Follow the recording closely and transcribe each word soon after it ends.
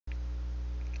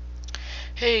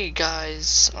Hey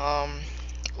guys,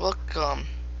 welcome.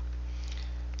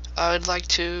 I would like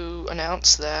to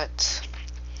announce that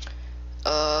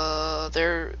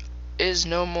there is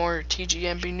no more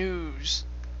TGMB news.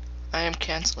 I am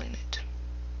canceling it.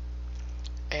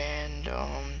 And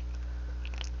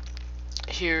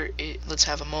let's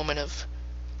have a moment of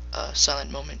silent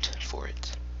moment for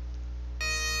it.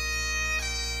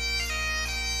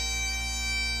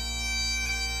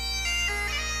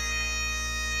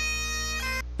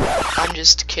 I'm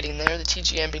just kidding there. The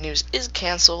TGMB news is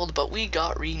cancelled, but we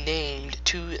got renamed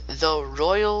to the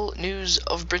Royal News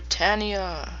of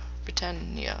Britannia.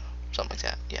 Britannia. Something like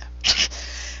that, yeah.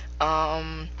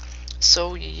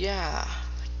 So yeah.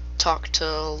 Talk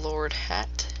to Lord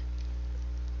Hat.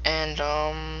 And,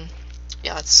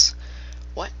 yeah, that's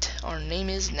what our name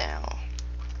is now.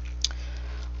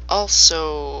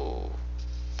 Also,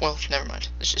 well, never mind.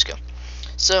 Let's just go.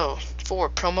 So, for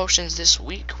promotions this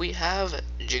week, we have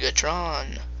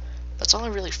Gigatron. That's all I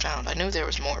really found. I knew there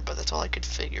was more, but that's all I could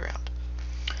figure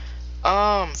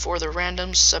out. For the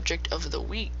random subject of the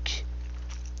week,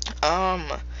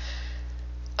 the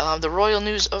Royal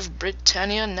News of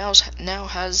Britannia now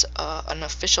has an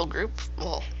official group.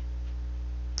 Well,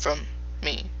 from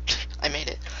me, I made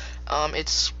it.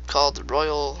 It's called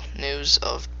Royal News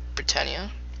of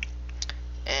Britannia,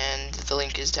 and the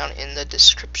link is down in the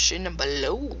description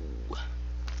below.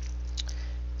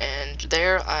 And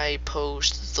there I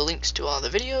post the links to all the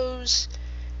videos,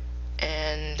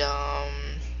 and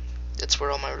that's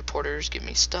where all my reporters give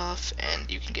me stuff,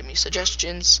 and you can give me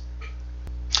suggestions.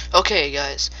 Okay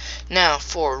guys, now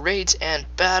for raids and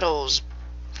battles.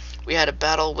 We had a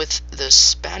battle with the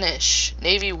Spanish.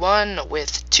 Navy won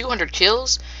with 200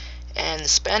 kills, and the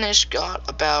Spanish got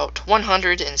about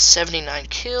 179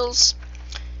 kills.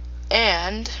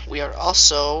 And we are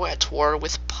also at war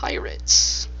with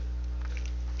pirates.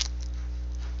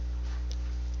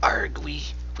 Arg, we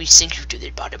sink you to the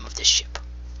bottom of the ship.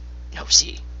 No,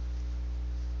 see.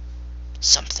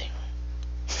 Something.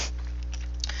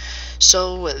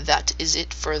 So that is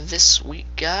it for this week,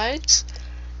 guys.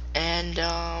 And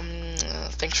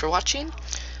thanks for watching.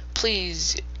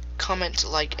 Please comment,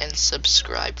 like, and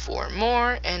subscribe for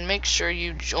more, and make sure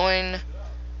you join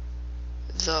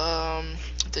the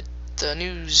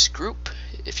news group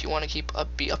if you want to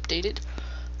be updated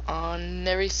on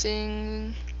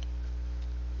everything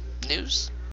news.